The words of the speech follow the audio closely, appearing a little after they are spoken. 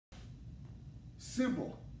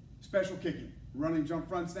Simple, special kicking, running jump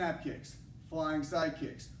front snap kicks, flying side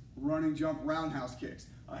kicks, running jump roundhouse kicks.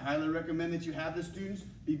 I highly recommend that you have the students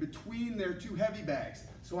be between their two heavy bags.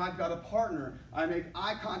 So I've got a partner, I make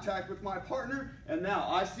eye contact with my partner, and now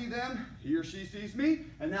I see them, he or she sees me,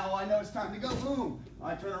 and now I know it's time to go, boom.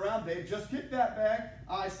 I turn around, they've just kicked that bag,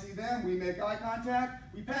 I see them, we make eye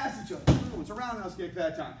contact, we pass each other, boom, it's a roundhouse kick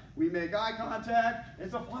that time. We make eye contact,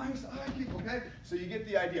 it's a flying side kick, okay? So you get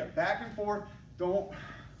the idea, back and forth, don't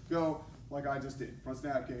go like I just did, front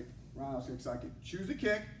snap kick, roundhouse kick, side kick. Choose a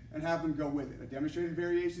kick and have them go with it. A demonstrated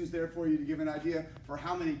variation is there for you to give an idea for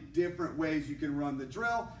how many different ways you can run the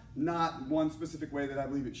drill, not one specific way that I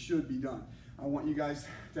believe it should be done. I want you guys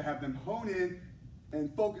to have them hone in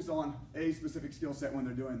and focus on a specific skill set when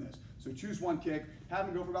they're doing this. So choose one kick, have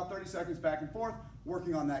them go for about 30 seconds back and forth,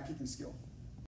 working on that kicking skill.